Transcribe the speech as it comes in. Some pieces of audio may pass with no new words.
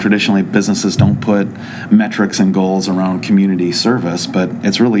Traditionally, businesses don't put metrics and goals around community service, but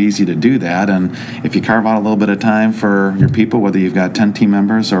it's really easy to do that. And if you carve out a little bit of time for your people, whether you've got 10 team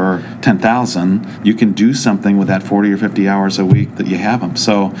members or 10,000, you can do something with that 40 or 50 hours a week that you have them.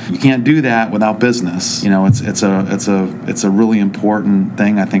 So you can't do that without business. It's a really important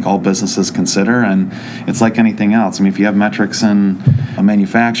thing I think all businesses consider, and it's like anything else. I mean, if you have metrics in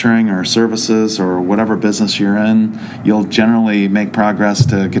manufacturing or services or whatever business you're in, you'll generally make progress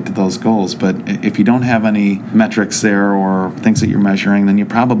to get to those goals. But if you don't have any metrics there or things that you're measuring, then you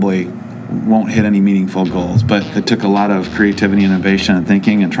probably won't hit any meaningful goals. But it took a lot of creativity, innovation, and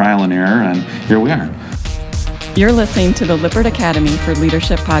thinking and trial and error, and here we are. You're listening to the Lippert Academy for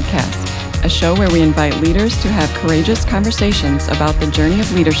Leadership podcast, a show where we invite leaders to have courageous conversations about the journey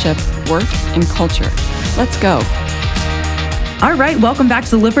of leadership, work, and culture. Let's go. All right, welcome back to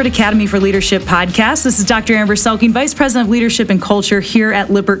the Lippert Academy for Leadership podcast. This is Dr. Amber Selking, Vice President of Leadership and Culture here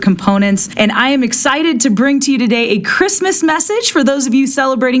at Lippert Components, and I am excited to bring to you today a Christmas message for those of you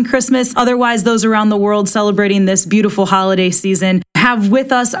celebrating Christmas, otherwise those around the world celebrating this beautiful holiday season. Have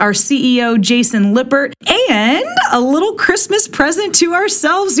with us our CEO, Jason Lippert, and a little Christmas present to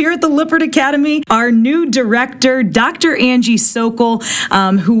ourselves here at the Lippert Academy, our new director, Dr. Angie Sokol,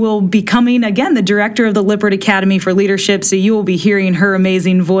 who will be becoming, again, the director of the Lippert Academy for Leadership, so you will be hearing her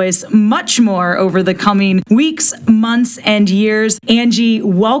amazing voice much more over the coming weeks, months, and years. Angie,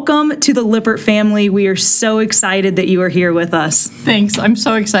 welcome to the Lippert family. We are so excited that you are here with us. Thanks. I'm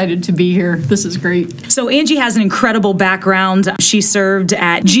so excited to be here. This is great. So Angie has an incredible background. She served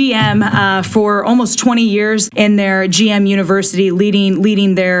at GM for almost 20 years in their GM University,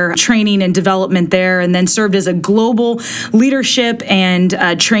 leading their training and development there, and then served as a global leadership and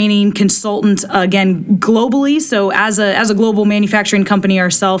training consultant, again, globally. So as a global manufacturing company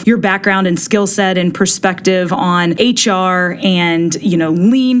ourselves, your background and skill set and perspective on HR and,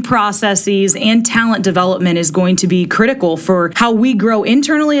 lean processes and talent development is going to be critical for how we grow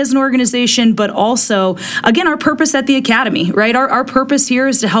internally as an organization, but also, again, our purpose at the Academy, right? Our purpose here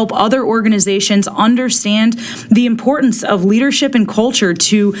is to help other organizations understand the importance of leadership and culture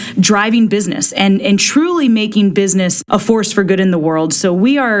to driving business and truly making business a force for good in the world. So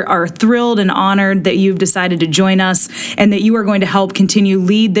we are thrilled and honored that you've decided to join us and that you are going to help continue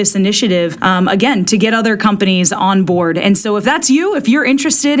lead this initiative, again, to get other companies on board. And so if that's you, if you're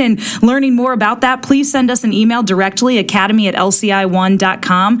interested in learning more about that, please send us an email directly,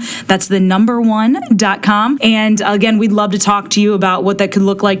 academy@lci1.com. That's the number 1.com. And again, we'd love to talk to you about what that could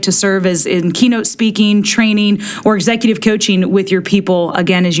look like to serve as in keynote speaking, training, or executive coaching with your people,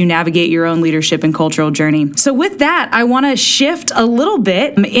 again, as you navigate your own leadership and cultural journey. So with that, I want to shift a little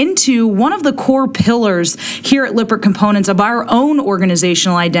bit into one of the core pillars here at Lippert Components of our own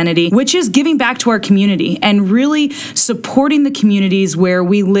organizational identity, which is giving back to our community and really supporting the communities where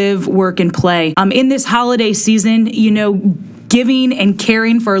we live, work, and play. In this holiday season, giving and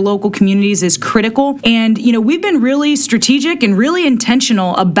caring for our local communities is critical. And, we've been really strategic and really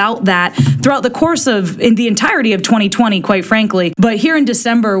intentional about that throughout the course of in the entirety of 2020, quite frankly. But here in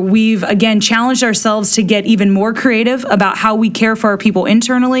December, we've again challenged ourselves to get even more creative about how we care for our people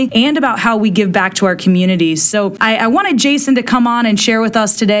internally and about how we give back to our communities. So I wanted Jason to come on and share with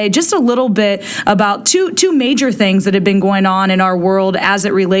us today just a little bit about two major things that have been going on in our world as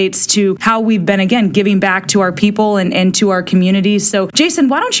it relates to how we've been, again, giving back to our people and to our communities. So Jason,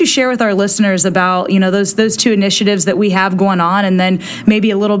 why don't you share with our listeners about, those two initiatives that we have going on, and then maybe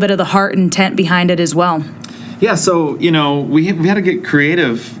a little bit of the heart and intent behind it as well. Yeah, so, we had to get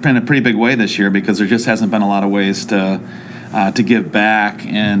creative in a pretty big way this year because there just hasn't been a lot of ways to give back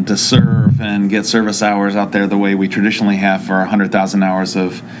and to serve and get service hours out there the way we traditionally have for 100,000 hours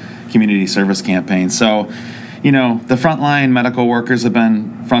of community service campaigns. So, the frontline medical workers have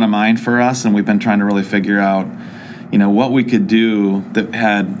been front of mind for us, and we've been trying to really figure out what we could do that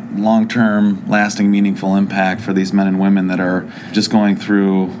had long-term, lasting, meaningful impact for these men and women that are just going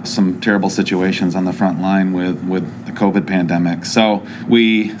through some terrible situations on the front line with the COVID pandemic. So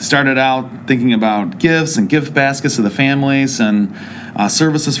we started out thinking about gifts and gift baskets to the families and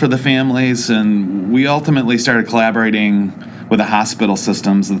services for the families, and we ultimately started collaborating with the hospital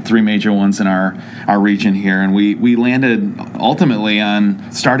systems, the three major ones in our region here, and we landed ultimately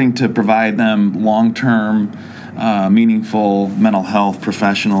on starting to provide them long-term meaningful mental health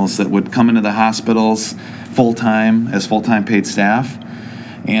professionals that would come into the hospitals full-time as full-time paid staff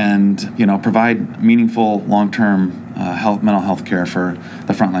and, provide meaningful long-term mental health care for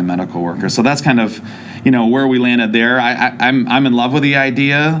the frontline medical workers. So that's kind of, where we landed there. I'm in love with the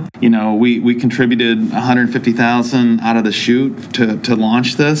idea. We contributed $150,000 out of the chute to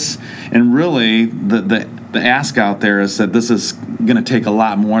launch this, and really the the ask out there is that this is going to take a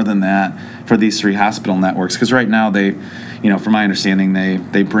lot more than that for these 3 hospital networks, because right now they, from my understanding,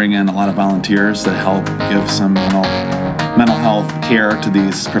 they bring in a lot of volunteers that help give some mental health care to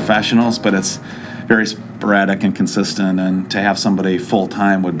these professionals, but it's very sporadic and consistent, and to have somebody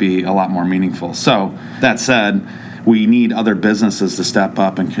full-time would be a lot more meaningful. So that said, we need other businesses to step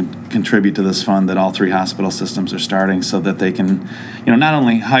up and contribute to this fund that all 3 hospital systems are starting, so that they can, not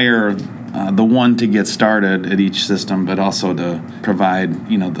only hire the one to get started at each system, but also to provide,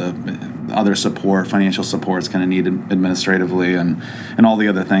 the other support, financial support is kind of needed administratively, and all the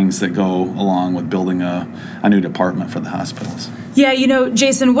other things that go along with building a new department for the hospitals. Yeah,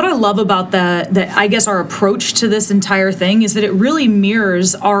 Jason, what I love about I guess our approach to this entire thing is that it really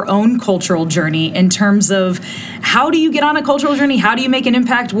mirrors our own cultural journey in terms of how do you get on a cultural journey? How do you make an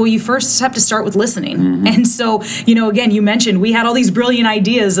impact? Well, you first have to start with listening. Mm-hmm. And so, again, you mentioned we had all these brilliant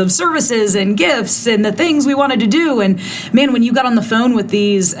ideas of services and gifts and the things we wanted to do. And man, when you got on the phone with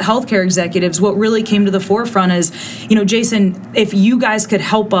these healthcare executives, what really came to the forefront is, Jason, if you guys could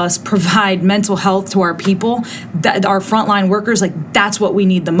help us provide mental health to our people, our frontline workers, like that's what we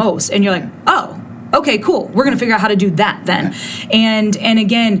need the most. And you're like, oh, okay, cool. We're going to figure out how to do that then. And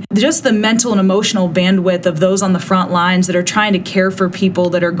again, just the mental and emotional bandwidth of those on the front lines that are trying to care for people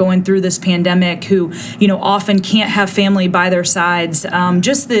that are going through this pandemic, who, often can't have family by their sides.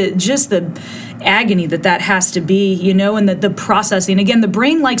 Just the agony that has to be, and the processing. Again, the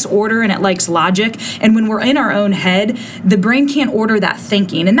brain likes order and it likes logic. And when we're in our own head, the brain can't order that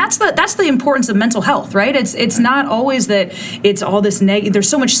thinking. And that's the importance of mental health, right? It's not always that it's all this there's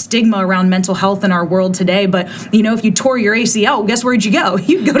so much stigma around mental health in our world today. But, if you tore your ACL, guess where'd you go?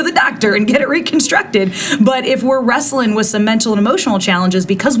 You'd go to the doctor and get it reconstructed. But if we're wrestling with some mental and emotional challenges,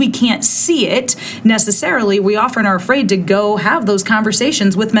 because we can't see it necessarily, we often are afraid to go have those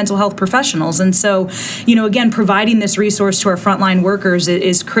conversations with mental health professionals. And so, again, providing this resource to our frontline workers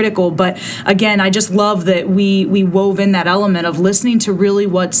is critical. But again, I just love that we wove in that element of listening to really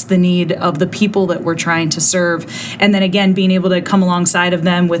what's the need of the people that we're trying to serve. And then again, being able to come alongside of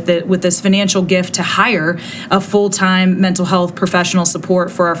them with this financial gift to hire a full-time mental health professional support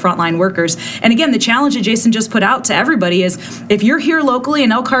for our frontline workers. And again, the challenge that Jason just put out to everybody is, if you're here locally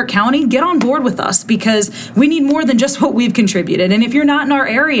in Elkhart County, get on board with us, because we need more than just what we've contributed. And if you're not in our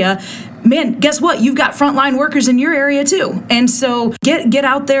area, man, guess what? You've got frontline workers in your area too. And so get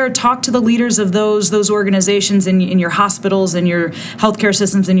out there, talk to the leaders of those organizations in your hospitals and your healthcare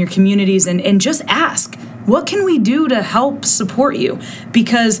systems and your communities, and just ask, what can we do to help support you?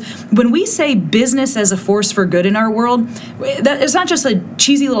 Because when we say business as a force for good in our world, it's not just a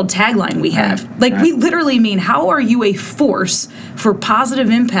cheesy little tagline we have. We literally mean, how are you a force for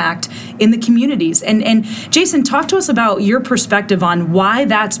positive impact in the communities? And Jason, talk to us about your perspective on why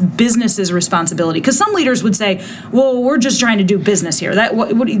that's business's responsibility. Because some leaders would say, well, we're just trying to do business here.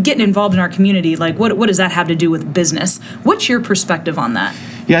 Getting involved in our community, what does that have to do with business? What's your perspective on that?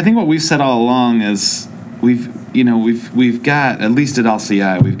 Yeah, I think what we've said all along is we've got, at least at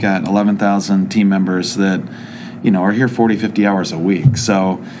LCI, we've got 11,000 team members that, are here 40, 50 hours a week.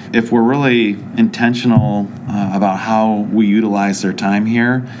 So if we're really intentional about how we utilize their time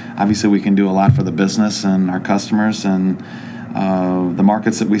here, obviously we can do a lot for the business and our customers and the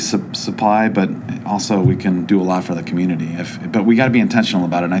markets that we supply, but also we can do a lot for the community. But we got to be intentional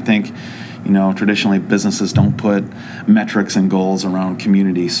about it. And I think, traditionally businesses don't put metrics and goals around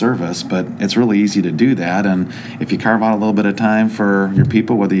community service, but it's really easy to do that. And if you carve out a little bit of time for your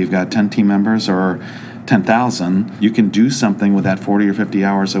people, whether you've got 10 team members or 10,000, you can do something with that 40 or 50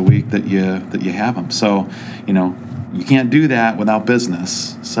 hours a week that you have them. So, you can't do that without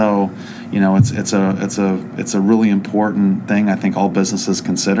business. So, it's a really important thing I think all businesses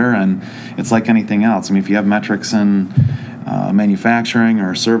consider, and it's like anything else. I mean, if you have metrics in manufacturing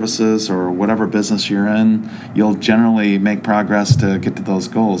or services or whatever business you're in, you'll generally make progress to get to those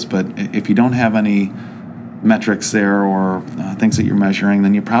goals. But if you don't have any metrics there or things that you're measuring,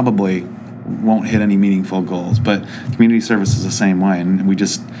 then you probably won't hit any meaningful goals. But community service is the same way, and we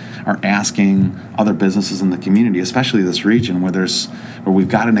just are asking other businesses in the community, especially this region where we've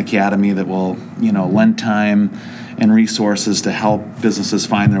got an academy that will, lend time and resources to help businesses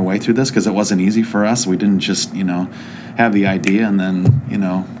find their way through this, because it wasn't easy for us. We didn't just, have the idea and then,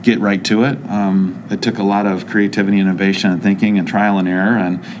 get right to it. It took a lot of creativity, innovation, and thinking and trial and error,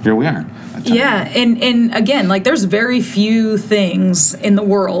 and here we are. Yeah, and again, there's very few things in the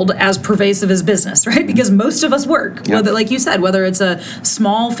world as pervasive as business, right? Because most of us work, whether, like you said, whether it's a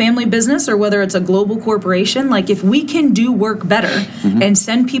small family business or whether it's a global corporation. If we can do work better and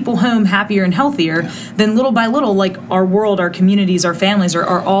send people home happier and healthier, then little by little, like our world, our communities, our families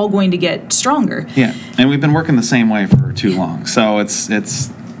are all going to get stronger. Yeah, and we've been working the same way for too long. So it's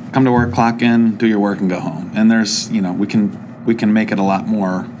come to work, clock in, do your work, and go home. And there's, we can make it a lot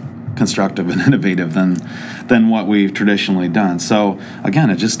more constructive and innovative than what we've traditionally done. So again,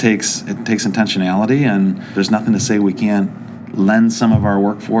 it takes intentionality, and there's nothing to say we can't lend some of our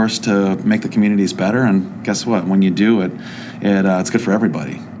workforce to make the communities better. And guess what? When you do it, it's good for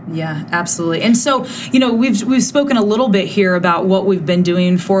everybody. Yeah, absolutely. And so, we've spoken a little bit here about what we've been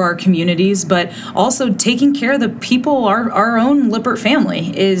doing for our communities, but also taking care of the people, our own Lippert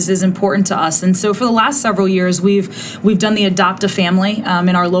family is important to us. And so for the last several years, we've done the Adopt a Family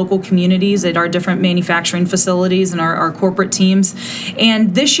in our local communities at our different manufacturing facilities and our corporate teams.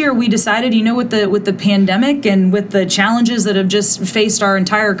 And this year we decided, with the pandemic and with the challenges that have just faced our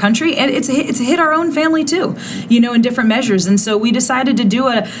entire country, and it's hit our own family too, in different measures. And so we decided to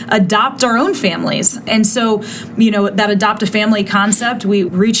do adopt our own families. And so, that Adopt a Family concept, we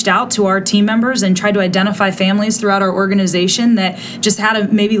reached out to our team members and tried to identify families throughout our organization that just had a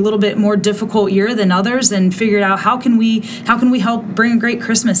maybe a little bit more difficult year than others, and figured out how can we help bring a great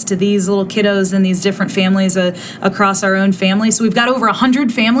Christmas to these little kiddos and these different families across our own family. So we've got over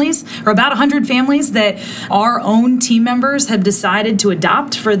 100 families, or about 100 families, that our own team members have decided to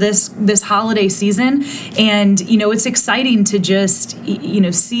adopt for this holiday season. And, it's exciting to just,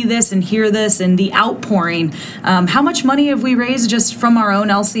 see this and hear this and the outpouring. How much money have we raised just from our own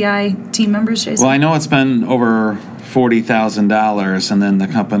LCI team members, Jason? Well, I know it's been over $40,000, and then the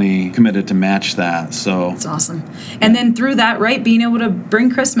company committed to match that. So it's awesome. And then through that, right, being able to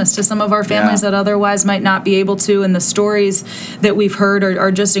bring Christmas to some of our families that otherwise might not be able to, and the stories that we've heard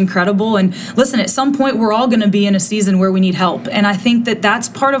are just incredible. And listen, at some point we're all going to be in a season where we need help, and I think that that's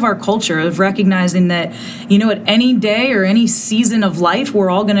part of our culture of recognizing that, at any day or any season of life, we're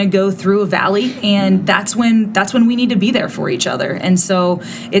all going to go through a valley, and that's when we need to be there for each other. And so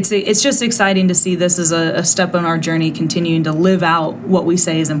it's just exciting to see this as a step on our journey, continuing to live out what we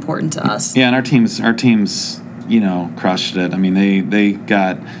say is important to us. Yeah, and our teams, crushed it. I mean, they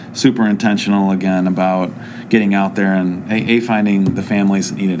got super intentional again about getting out there and finding the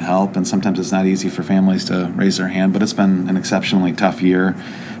families that needed help. And sometimes it's not easy for families to raise their hand, but it's been an exceptionally tough year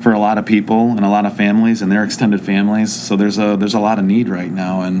for a lot of people and a lot of families and their extended families. So there's a lot of need right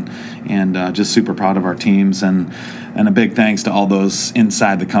now, and just super proud of our teams, and a big thanks to all those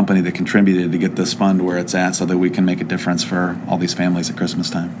inside the company that contributed to get this fund where it's at, so that we can make a difference for all these families at Christmas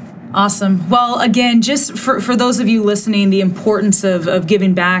time. Awesome. Well, again, just for those of you listening, the importance of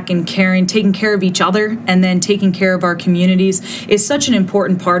giving back and caring, taking care of each other, and then taking care of our communities is such an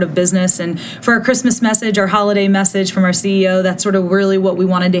important part of business. And for our Christmas message, our holiday message from our CEO, that's sort of really what we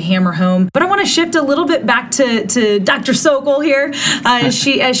wanted to hammer home. But I want to shift a little bit back to Dr. Sokol here as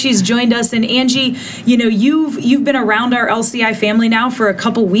she's joined us. And Angie, you've been around our LCI family now for a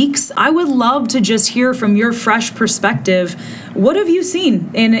couple weeks. I would love to just hear from your fresh perspective. What have you seen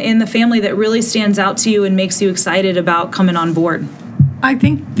in the family that really stands out to you and makes you excited about coming on board? I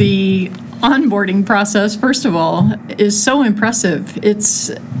think the onboarding process, first of all, is so impressive.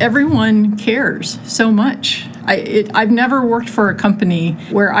 Everyone cares so much. I've never worked for a company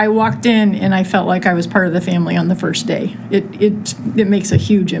where I walked in and I felt like I was part of the family on the first day. It makes a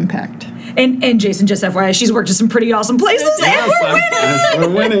huge impact. And Jason, just FYI, she's worked at some pretty awesome places, and we're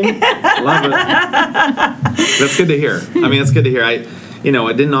winning. Love it. That's good to hear. I mean, it's good to hear. I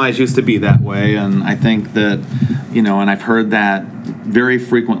didn't always used to be that way, and I think that, and I've heard that very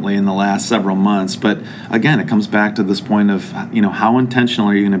frequently in the last several months. But again, it comes back to this point of, how intentional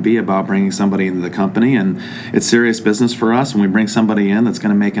are you going to be about bringing somebody into the company? And it's serious business for us. When we bring somebody in that's going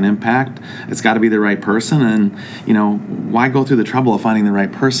to make an impact, it's got to be the right person. And, why go through the trouble of finding the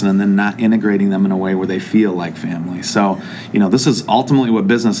right person and then not integrating them in a way where they feel like family? So, this is ultimately what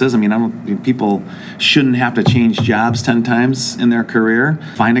business is. I mean, people shouldn't have to change jobs 10 times in their career.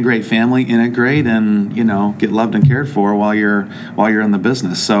 Find a great family, integrate, and, get loved and cared for while you're in the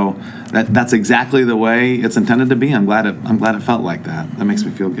business. So that's exactly the way it's intended to be. I'm glad it felt like that. That makes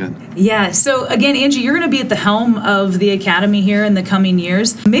me feel good. Yeah. So again, Angie, you're going to be at the helm of the Academy here in the coming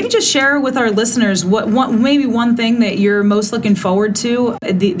years. Maybe just share with our listeners maybe one thing that you're most looking forward to,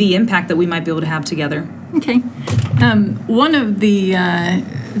 the impact that we might be able to have together. Okay. One of the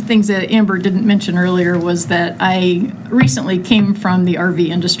things that Amber didn't mention earlier was that I recently came from the RV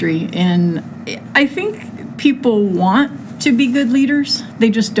industry, and I think people want to be good leaders. They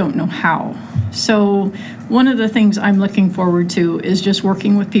just don't know how. So one of the things I'm looking forward to is just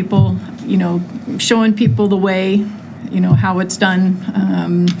working with people, showing people the way, how it's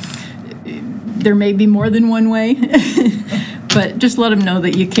done. There may be more than one way, But just let them know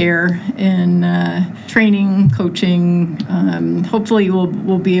that you care, and training, coaching. Hopefully,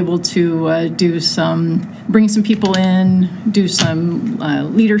 we'll be able to bring some people in, do some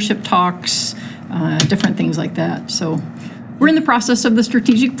leadership talks, different things like that. So we're in the process of the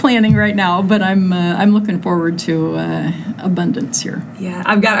strategic planning right now, but I'm looking forward to abundance here. Yeah,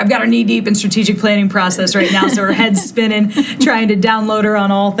 I've got her knee deep in strategic planning process right now, so her head's spinning, trying to download her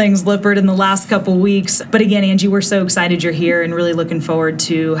on all things Lippert in the last couple weeks. But again, Angie, we're so excited you're here and really looking forward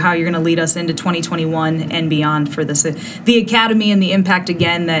to how you're going to lead us into 2021 and beyond for this, the Academy, and the impact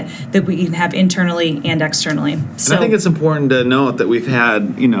again that we can have internally and externally. So I think it's important to note that we've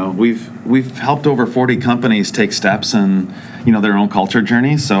had, we've helped over 40 companies take steps in, their own culture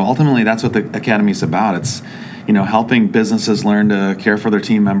journey. So ultimately, that's what the Academy is about. It's, helping businesses learn to care for their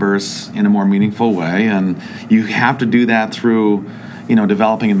team members in a more meaningful way. And you have to do that through,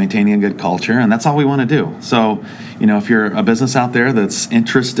 developing and maintaining a good culture. And that's all we want to do. So, if you're a business out there that's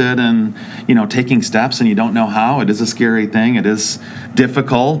interested in, taking steps and you don't know how, it is a scary thing. It is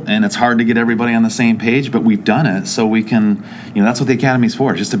difficult and it's hard to get everybody on the same page, but we've done it so we can, that's what the Academy's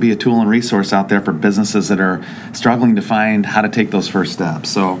for, just to be a tool and resource out there for businesses that are struggling to find how to take those first steps.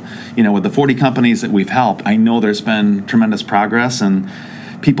 So, with the 40 companies that we've helped, I know there's been tremendous progress and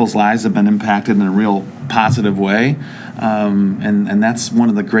people's lives have been impacted in a real positive way. And that's one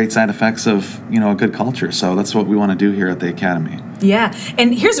of the great side effects of, a good culture. So that's what we want to do here at the Academy. Yeah.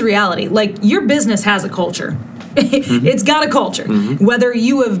 And here's the reality. Like, your business has a culture. It's got a culture. Mm-hmm. Whether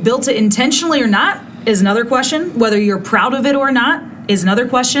you have built it intentionally or not is another question. Whether you're proud of it or not is another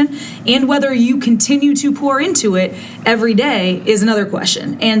question. And whether you continue to pour into it every day is another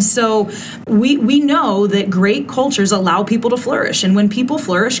question. And so we know that great cultures allow people to flourish. And when people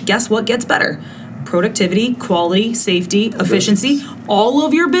flourish, guess what gets better? Productivity, quality, safety, efficiency, all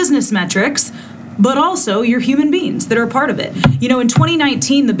of your business metrics, but also your human beings that are a part of it. In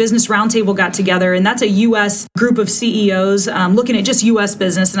 2019, the Business Roundtable got together, and that's a U.S. group of CEOs looking at just U.S.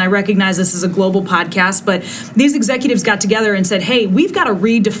 business, and I recognize this is a global podcast, but these executives got together and said, hey, we've got to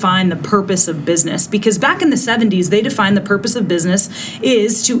redefine the purpose of business, because back in the 70s, they defined the purpose of business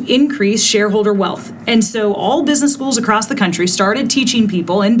is to increase shareholder wealth. And so all business schools across the country started teaching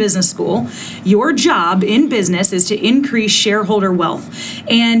people in business school, your job in business is to increase shareholder wealth.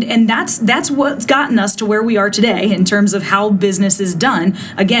 And that's what's gotten us to where we are today in terms of how business is done.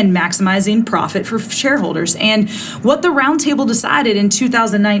 Again, maximizing profit for shareholders. And what the roundtable decided in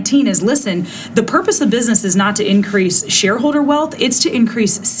 2019 is, listen, the purpose of business is not to increase shareholder wealth, it's to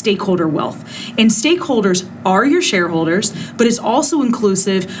increase stakeholder wealth. And stakeholders are your shareholders, but it's also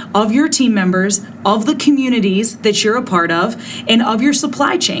inclusive of your team members, of the communities that you're a part of, and of your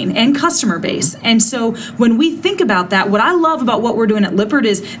supply chain and customer base. And so when we think about that, what I love about what we're doing at Lippert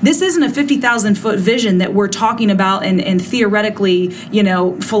is this isn't a 50,000-foot vision that we're talking about and theoretically,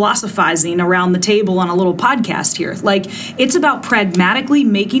 philosophizing around the table on a little podcast here. Like, it's about pragmatically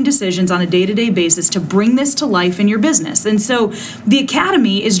making decisions on a day-to-day basis to bring this to life in your business. And so the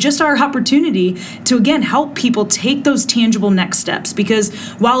Academy is just our opportunity to, again, help people take those tangible next steps, because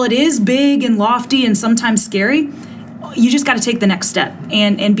while it is big and lofty and sometimes scary, you just got to take the next step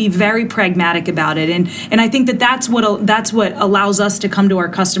and be very pragmatic about it. And I think that's what allows us to come to our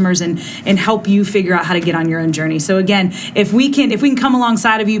customers and help you figure out how to get on your own journey. So again, if we can come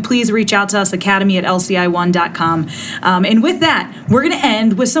alongside of you, please reach out to us, academy@lci1.com. And with that, we're going to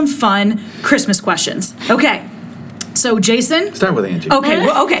end with some fun Christmas questions. Okay. So, Jason? Start with Angie.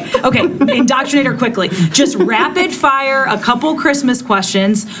 Okay. Indoctrinate her quickly. Just rapid fire a couple Christmas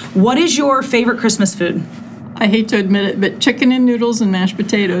questions. What is your favorite Christmas food? I hate to admit it, but chicken and noodles and mashed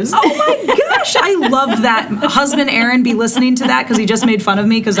potatoes. Oh my gosh, I love that. Husband Aaron be listening to that because he just made fun of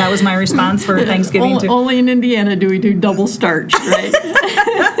me because that was my response for Thanksgiving too. Only in Indiana do we do double starch, right?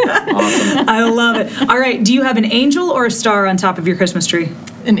 Awesome. I love it. All right, do you have an angel or a star on top of your Christmas tree?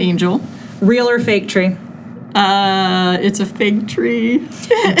 An angel. Real or fake tree? It's a fig tree.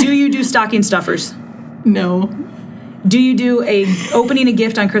 Do you do stocking stuffers? No. Do you do opening a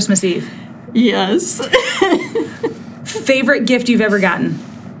gift on Christmas Eve? Yes. Favorite gift you've ever gotten?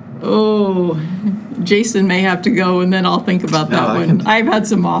 Oh, Jason may have to go, and then I'll think about that one. I've had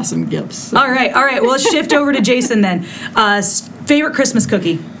some awesome gifts. So. All right. Well, let's shift over to Jason then. Favorite Christmas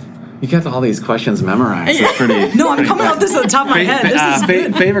cookie? You got all these questions memorized. It's pretty. No, I'm coming up this at the top of my head. This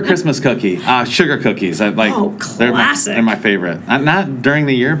is favorite Christmas cookie? Sugar cookies. Classic. They're my favorite. Not during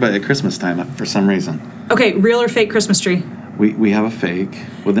the year, but at Christmas time for some reason. Okay, real or fake Christmas tree? We have a fake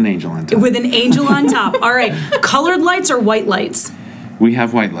with an angel on top. With an angel on top. All right. Colored lights or white lights? We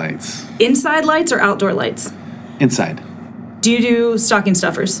have white lights. Inside lights or outdoor lights? Inside. Do you do stocking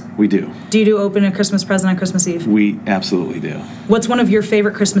stuffers? We do. Do you do open a Christmas present on Christmas Eve? We absolutely do. What's one of your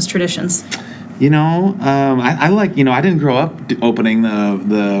favorite Christmas traditions? I like, I didn't grow up opening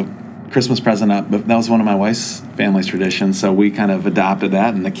the Christmas present up, but that was one of my wife's family's traditions. So we kind of adopted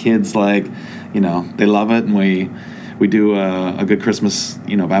that, and the kids they love it, and we do a good Christmas,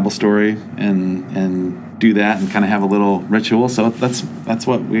 Bible story and do that and kind of have a little ritual. So that's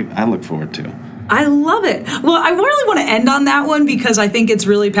what I look forward to. I love it. Well, I really want to end on that one because I think it's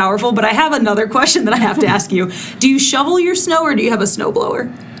really powerful, but I have another question that I have to ask you. Do you shovel your snow or do you have a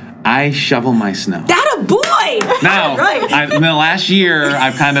snowblower? I shovel my snow. That a boy! Now, right. In the last year,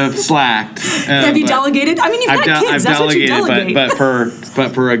 I've kind of slacked. Have you delegated? I mean, you've got kids. That's what you delegate.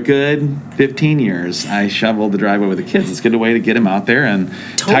 But for a good 15 years, I shoveled the driveway with the kids. It's a good way to get them out there and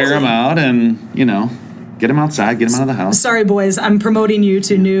tire them out and, get them outside, get them out of the house. Sorry, boys. I'm promoting you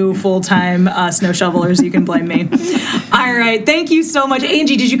to new full-time snow shovelers. You can blame me. All right. Thank you so much.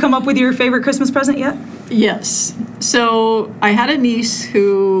 Angie, did you come up with your favorite Christmas present yet? Yes. So I had a niece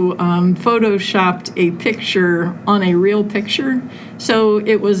who photoshopped a picture on a real picture. So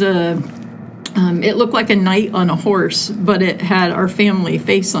it was it looked like a knight on a horse, but it had our family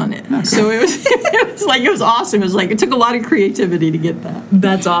face on it. So it was awesome. It took a lot of creativity to get that.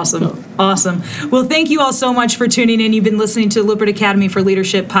 That's awesome. So. Awesome. Well, thank you all so much for tuning in. You've been listening to the Lippert Academy for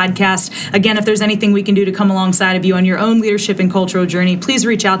Leadership podcast. Again, if there's anything we can do to come alongside of you on your own leadership and cultural journey, please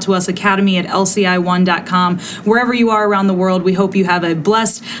reach out to us, academy@lci1.com. Wherever you are around the world, we hope you have a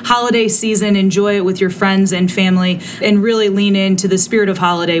blessed holiday season. Enjoy it with your friends and family, and really lean into the spirit of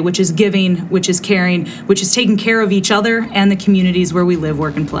holiday, which is giving, which is caring, which is taking care of each other and the communities where we live,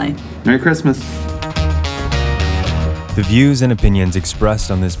 work, and play. Merry Christmas. The views and opinions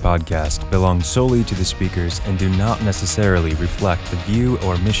expressed on this podcast belong solely to the speakers and do not necessarily reflect the view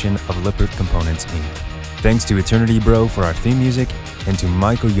or mission of Lippert Components, Inc. Thanks to Eternity Bro for our theme music, and to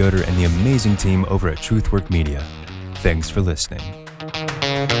Michael Yoder and the amazing team over at Truthwork Media. Thanks for listening.